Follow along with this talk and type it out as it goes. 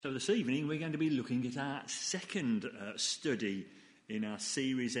So this evening we're going to be looking at our second study in our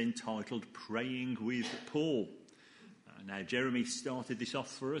series entitled Praying with Paul. Now Jeremy started this off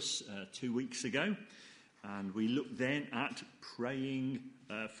for us 2 weeks ago, and we looked then at praying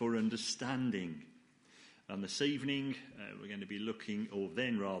for understanding. And this evening we're going to be looking,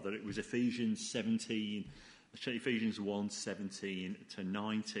 it was Ephesians 1, 17 to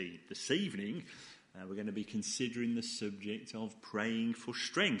 19. This evening we're going to be considering the subject of praying for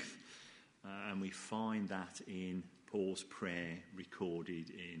strength. And we find that in Paul's prayer recorded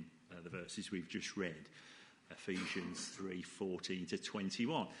in the verses we've just read, Ephesians 3:14 to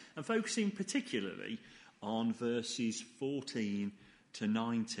 21. And focusing particularly on verses 14 to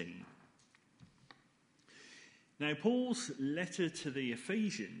 19. Now, Paul's letter to the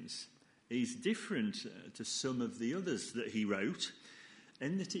Ephesians is different to some of the others that he wrote,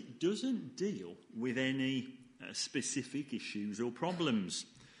 in that it doesn't deal with any specific issues or problems.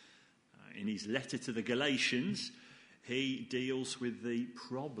 In his letter to the Galatians, he deals with the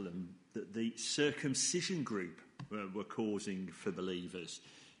problem that the circumcision group were causing for believers,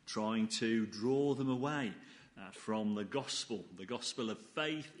 trying to draw them away from the gospel of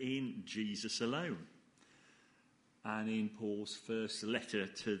faith in Jesus alone. And in Paul's first letter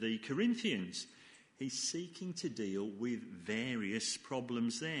to the Corinthians, he's seeking to deal with various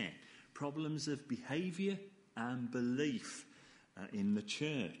problems there. Problems of behaviour and belief in the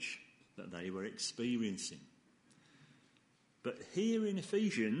church that they were experiencing. But here in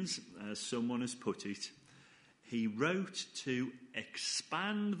Ephesians, as someone has put it, he wrote to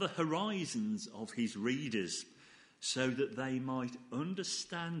expand the horizons of his readers so that they might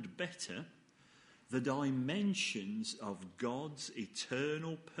understand better the dimensions of God's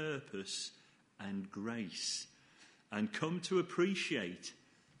eternal purpose and grace, and come to appreciate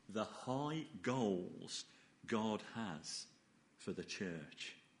the high goals God has for the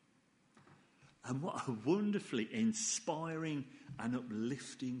church. And what a wonderfully inspiring and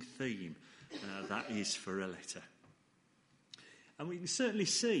uplifting theme that is for a letter. And we can certainly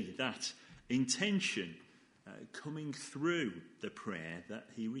see that intention coming through the prayer that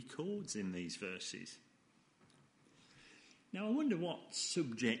he records in these verses. Now, I wonder what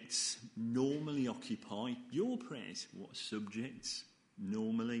subjects normally occupy your prayers. What subjects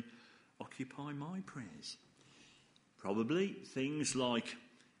normally occupy my prayers? Probably things like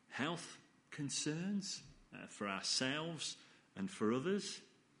health concerns for ourselves and for others.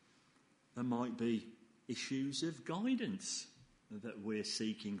 There might be issues of guidance that we're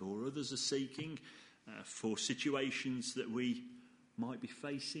seeking or others are seeking for situations that we might be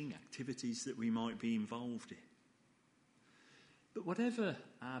facing, activities that we might be involved in. But whatever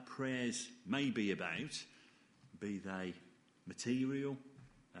our prayers may be about, be they material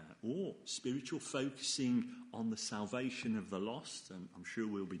or spiritual, focusing on the salvation of the lost, and I'm sure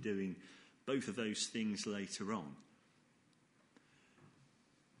we'll be doing both of those things later on,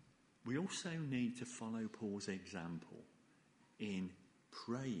 we also need to follow Paul's example in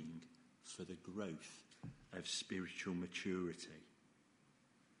praying for the growth of spiritual maturity.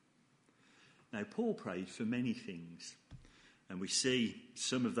 Now, Paul prayed for many things. And we see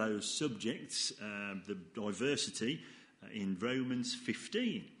some of those subjects, the diversity, in Romans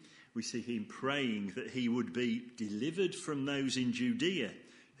 15. We see him praying that he would be delivered from those in Judea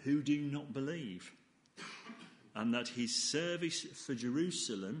who do not believe, and that his service for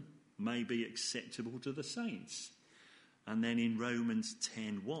Jerusalem may be acceptable to the saints. And then in Romans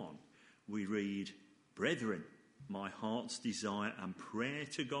 10:1, we read, "Brethren, my heart's desire and prayer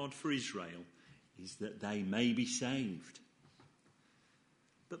to God for Israel is that they may be saved."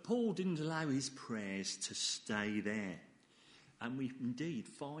 But Paul didn't allow his prayers to stay there. And we indeed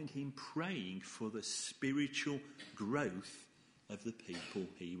find him praying for the spiritual growth of the people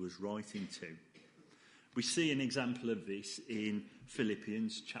he was writing to. We see an example of this in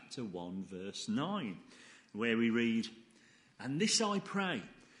Philippians chapter 1, verse 9, where we read, "And this I pray,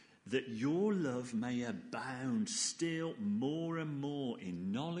 that your love may abound still more and more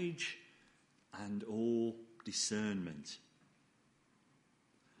in knowledge and all discernment."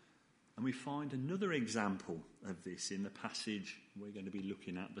 And we find another example of this in the passage we're going to be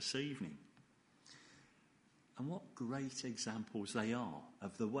looking at this evening. And what great examples they are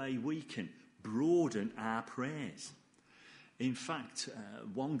of the way we can broaden our prayers. In fact,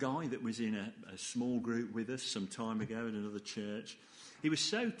 one guy that was in a small group with us some time ago at another church, he was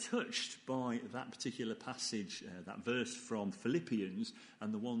so touched by that particular passage, that verse from Philippians,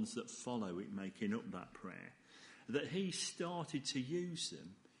 and the ones that follow it making up that prayer, that he started to use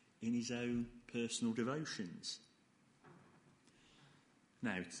them in his own personal devotions.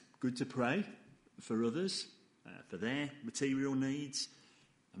 Now, it's good to pray for others, for their material needs,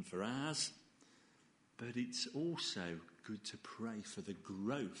 and for ours, but it's also good to pray for the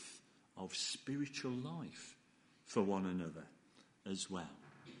growth of spiritual life for one another as well.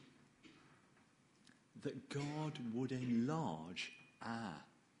 That God would enlarge our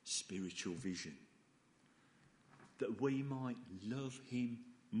spiritual vision, that we might love him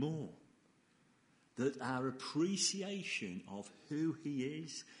more, that our appreciation of who he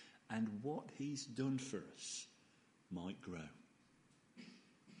is and what he's done for us might grow.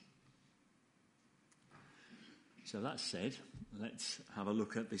 So that said, let's have a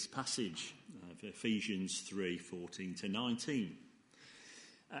look at this passage of Ephesians 3:14 to 19.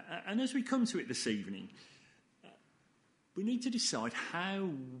 And as we come to it this evening, we need to decide how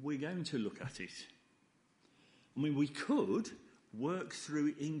we're going to look at it. I mean, we could work through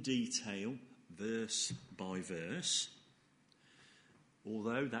it in detail, verse by verse,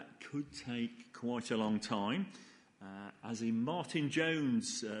 although that could take quite a long time. As in Martin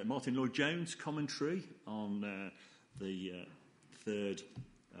Lloyd-Jones' commentary on the third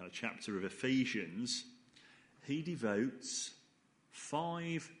chapter of Ephesians, he devotes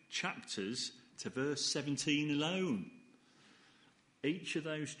 5 chapters to verse 17 alone. Each of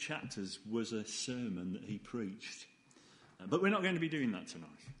those chapters was a sermon that he preached. But we're not going to be doing that tonight.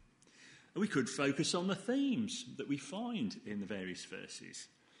 We could focus on the themes that we find in the various verses.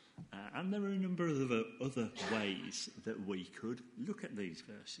 And there are a number of other ways that we could look at these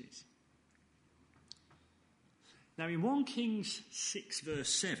verses. Now, in 1 Kings 6 verse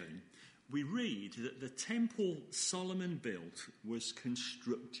 7, we read that the temple Solomon built was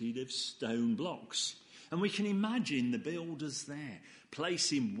constructed of stone blocks. And we can imagine the builders there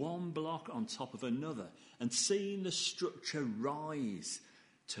placing one block on top of another and seeing the structure rise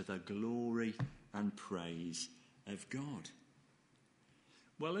to the glory and praise of God.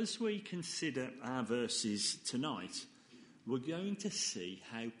 Well, as we consider our verses tonight, we're going to see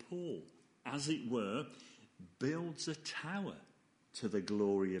how Paul, as it were, builds a tower to the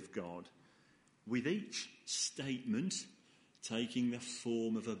glory of God, with each statement taking the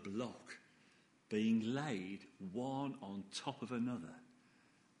form of a block, being laid one on top of another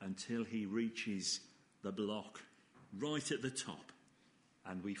until he reaches the block right at the top,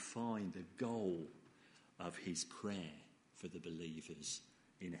 and we find the goal of his prayer for the believers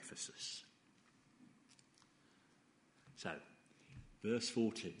in Ephesus. So, verse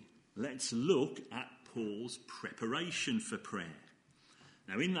 14. Let's look at Paul's preparation for prayer.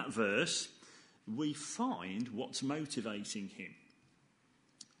 Now, in that verse, we find what's motivating him.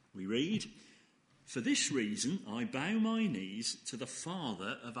 We read, "For this reason I bow my knees to the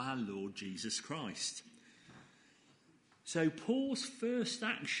Father of our Lord Jesus Christ." So Paul's first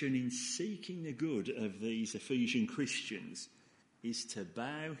action in seeking the good of these Ephesian Christians is to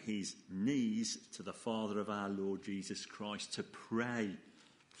bow his knees to the Father of our Lord Jesus Christ, to pray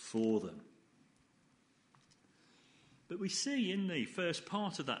for them. But we see in the first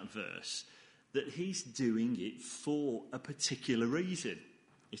part of that verse that he's doing it for a particular reason.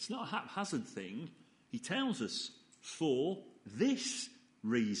 It's not a haphazard thing. He tells us, for this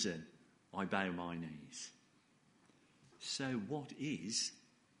reason I bow my knees. So what is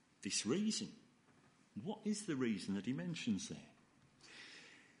this reason? What is the reason that he mentions there?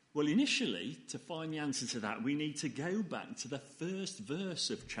 Well, initially, to find the answer to that, we need to go back to the first verse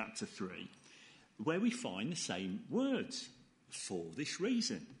of chapter 3, where we find the same words, for this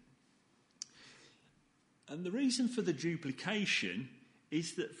reason. And the reason for the duplication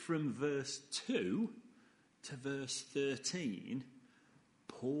is that from verse 2 to verse 13,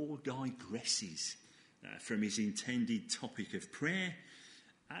 Paul digresses from his intended topic of prayer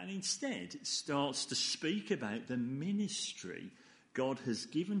and instead starts to speak about the ministry God has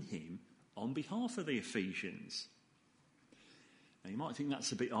given him on behalf of the Ephesians. Now, you might think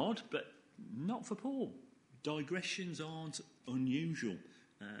that's a bit odd, but not for Paul. Digressions aren't unusual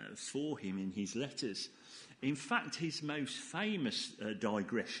for him in his letters. In fact, his most famous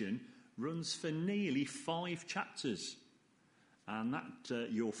digression runs for nearly 5 chapters. And that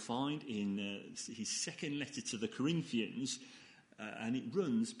you'll find in his second letter to the Corinthians. And it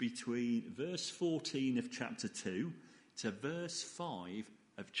runs between verse 14 of chapter 2 to verse 5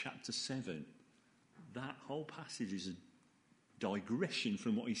 of chapter 7. That whole passage is a digression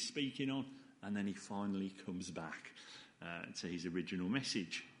from what he's speaking on, and then he finally comes back to his original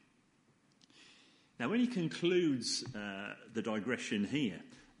message. Now, when he concludes the digression here,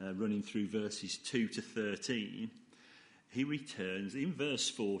 running through verses 2 to 13, he returns in verse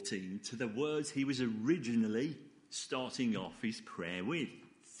 14 to the words he was originally starting off his prayer with,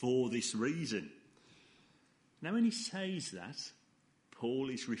 for this reason. Now, when he says that, Paul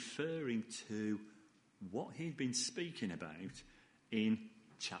is referring to what he'd been speaking about in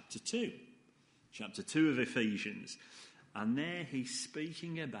chapter 2. Chapter 2 of Ephesians. And there he's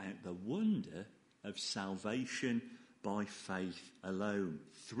speaking about the wonder of salvation by faith alone,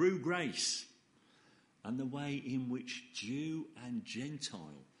 through grace, and the way in which Jew and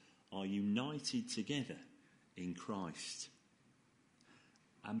Gentile are united together in Christ.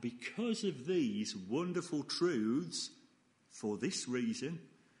 And because of these wonderful truths, for this reason,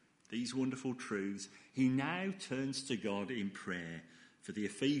 these wonderful truths, he now turns to God in prayer for the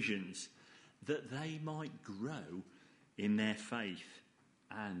Ephesians, that they might grow in their faith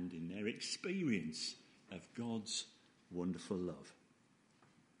and in their experience of God's wonderful love.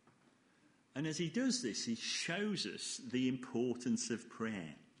 And as he does this, he shows us the importance of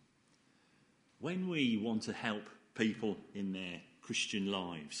prayer. When we want to help people in their Christian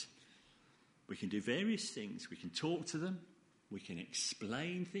lives, we can do various things. We can talk to them. We can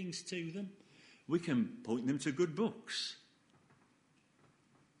explain things to them. We can point them to good books.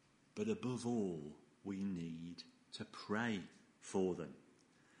 But above all, we need to pray for them,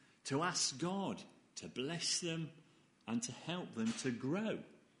 to ask God to bless them and to help them to grow,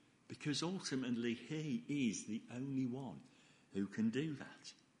 because ultimately he is the only one who can do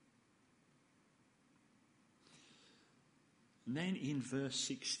that. And then in verse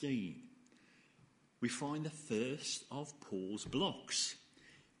 16, we find the first of Paul's blocks,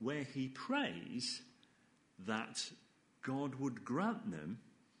 where he prays that God would grant them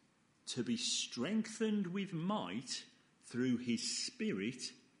to be strengthened with might through his Spirit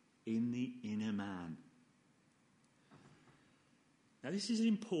in the inner man. Now this is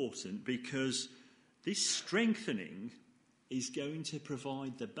important because this strengthening is going to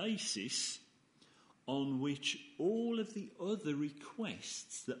provide the basis on which all of the other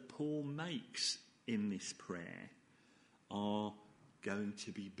requests that Paul makes in this prayer are going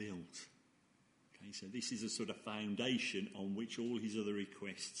to be built. Okay, so this is a sort of foundation on which all his other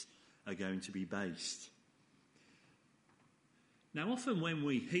requests are going to be based. Now, often when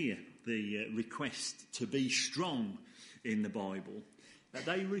we hear the request to be strong in the Bible,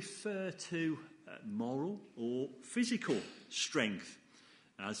 they refer to moral or physical strength,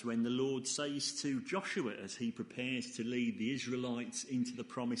 as when the Lord says to Joshua as he prepares to lead the Israelites into the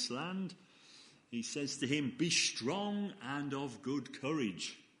promised land, he says to him, "Be strong and of good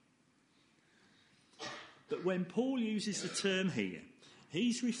courage." But when Paul uses the term here,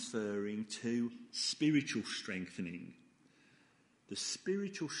 he's referring to spiritual strengthening. The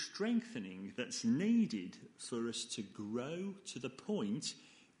spiritual strengthening that's needed for us to grow to the point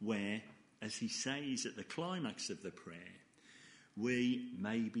where, as he says at the climax of the prayer, we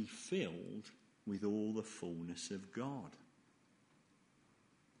may be filled with all the fullness of God.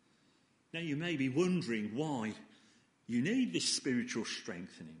 Now you may be wondering why you need this spiritual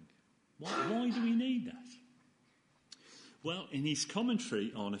strengthening. Why do we need that? Well, in his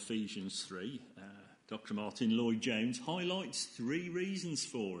commentary on Ephesians 3, Dr. Martin Lloyd-Jones highlights 3 reasons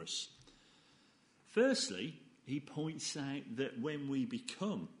for us. Firstly, he points out that when we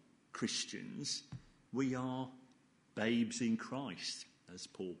become Christians, we are babes in Christ, as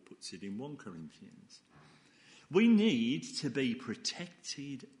Paul puts it in 1 Corinthians. We need to be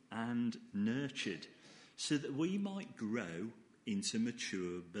protected and nurtured so that we might grow into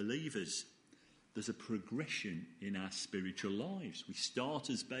mature believers. There's a progression in our spiritual lives. We start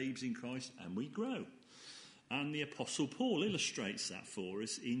as babes in Christ and we grow. And the Apostle Paul illustrates that for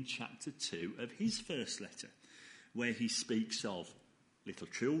us in chapter 2 of his first letter, where he speaks of little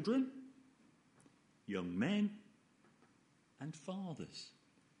children, young men, and fathers.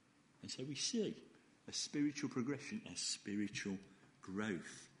 And so we see a spiritual progression, a spiritual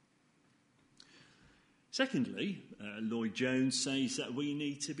growth. Secondly, Lloyd-Jones says that we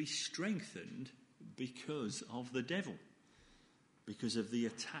need to be strengthened because of the devil, because of the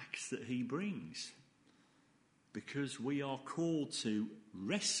attacks that he brings, because we are called to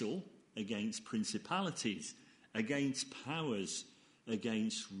wrestle against principalities, against powers,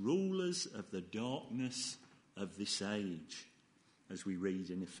 against rulers of the darkness of this age, as we read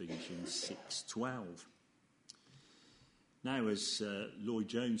in Ephesians 6:12. Now, as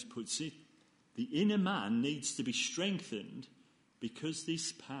Lloyd-Jones puts it, the inner man needs to be strengthened because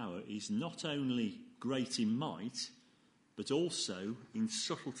this power is not only great in might, but also in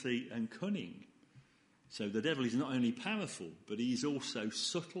subtlety and cunning. So the devil is not only powerful, but he is also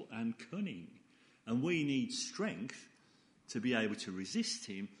subtle and cunning. And we need strength to be able to resist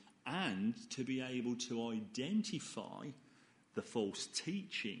him and to be able to identify the false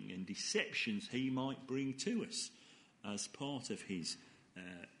teaching and deceptions he might bring to us as part of his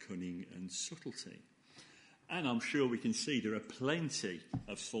cunning and subtlety. And I'm sure we can see there are plenty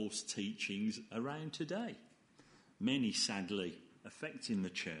of false teachings around today. Many, sadly, are affecting the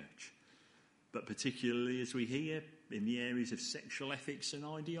church, but particularly as we hear in the areas of sexual ethics and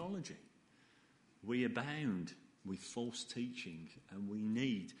ideology. We abound with false teaching, and we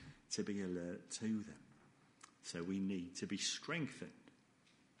need to be alert to them. So we need to be strengthened.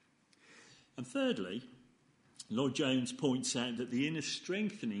 And thirdly, Lloyd Jones points out that the inner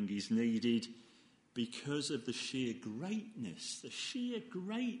strengthening is needed because of the sheer greatness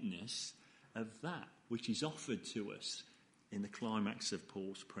of that which is offered to us in the climax of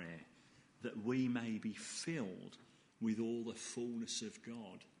Paul's prayer, that we may be filled with all the fullness of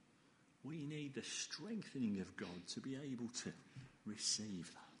God. We need the strengthening of God to be able to receive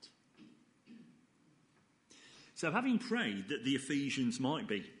that. So having prayed that the Ephesians might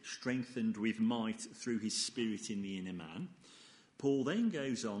be strengthened with might through his Spirit in the inner man, Paul then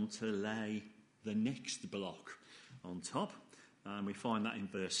goes on to lay the next block on top. And we find that in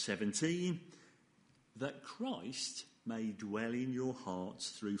verse 17, that Christ may dwell in your hearts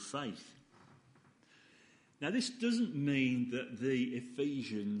through faith. Now, this doesn't mean that the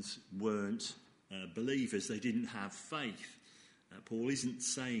Ephesians weren't believers, they didn't have faith. Paul isn't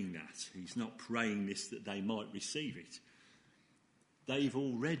saying that. He's not praying this that they might receive it. They've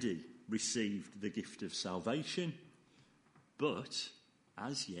already received the gift of salvation, but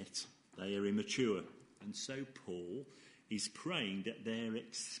as yet they are immature. And so Paul is praying that their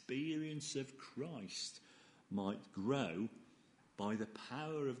experience of Christ might grow by the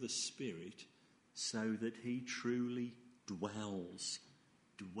power of the Spirit, so that he truly dwells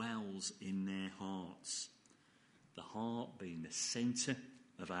in their hearts. The heart being the centre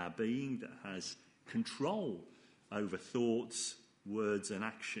of our being that has control over thoughts, words and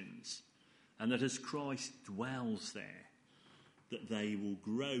actions. And that as Christ dwells there, that they will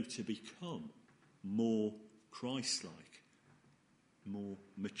grow to become more Christ-like, more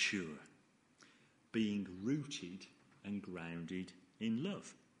mature, being rooted and grounded in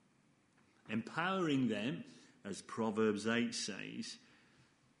love. Empowering them, as Proverbs 8 says,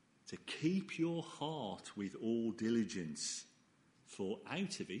 to keep your heart with all diligence, for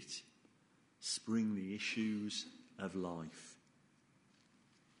out of it spring the issues of life.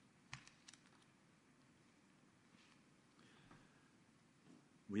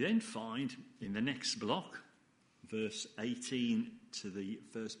 We then find in the next block, verse 18 to the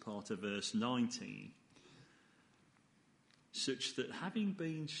first part of verse 19, such that having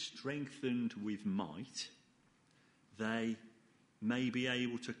been strengthened with might, they may be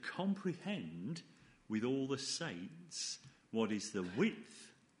able to comprehend with all the saints what is the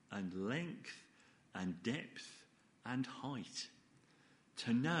width and length and depth and height,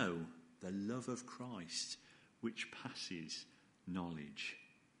 to know the love of Christ which passes knowledge.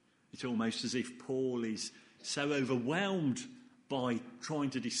 It's almost as if Paul is so overwhelmed by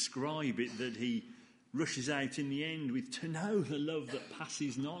trying to describe it that he rushes out in the end with to know the love that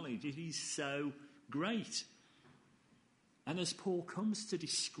passes knowledge. It is so great. And as Paul comes to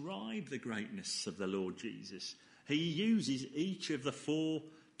describe the greatness of the Lord Jesus, he uses each of the four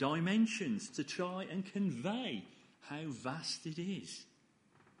dimensions to try and convey how vast it is.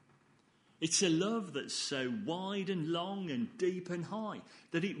 It's a love that's so wide and long and deep and high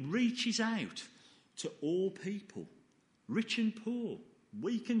that it reaches out to all people, rich and poor,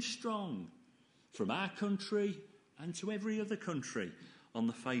 weak and strong, from our country and to every other country on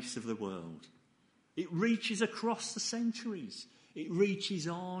the face of the world. It reaches across the centuries. It reaches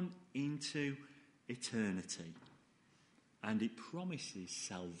on into eternity. And it promises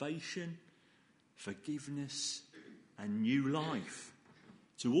salvation, forgiveness, and new life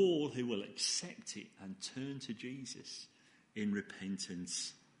to all who will accept it and turn to Jesus in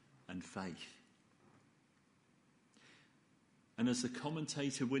repentance and faith. And as the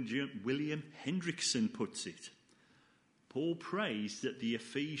commentator William Hendrickson puts it, Paul prays that the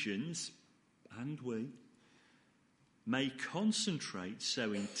Ephesians, and we, may concentrate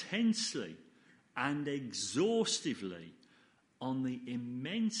so intensely and exhaustively on the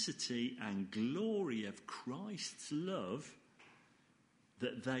immensity and glory of Christ's love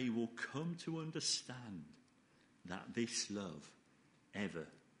that they will come to understand that this love ever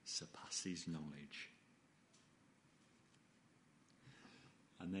surpasses knowledge.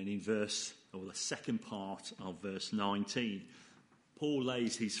 And then in the second part of verse 19, Paul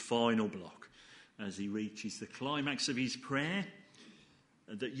lays his final block as he reaches the climax of his prayer,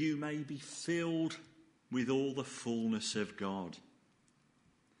 that you may be filled with all the fullness of God,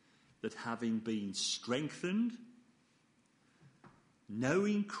 that having been strengthened,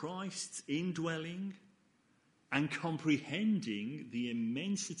 knowing Christ's indwelling, and comprehending the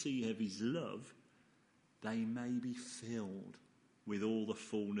immensity of his love, they may be filled with all the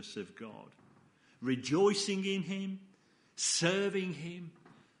fullness of God, rejoicing in him, serving him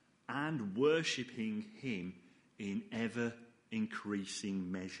and worshipping him in ever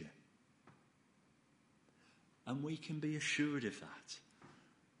increasing measure. And we can be assured of that,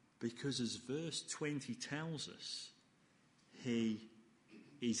 because as verse 20 tells us, he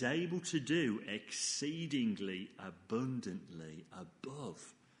is able to do exceedingly abundantly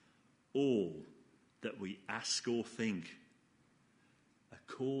above all that we ask or think,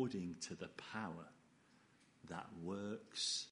 according to the power that works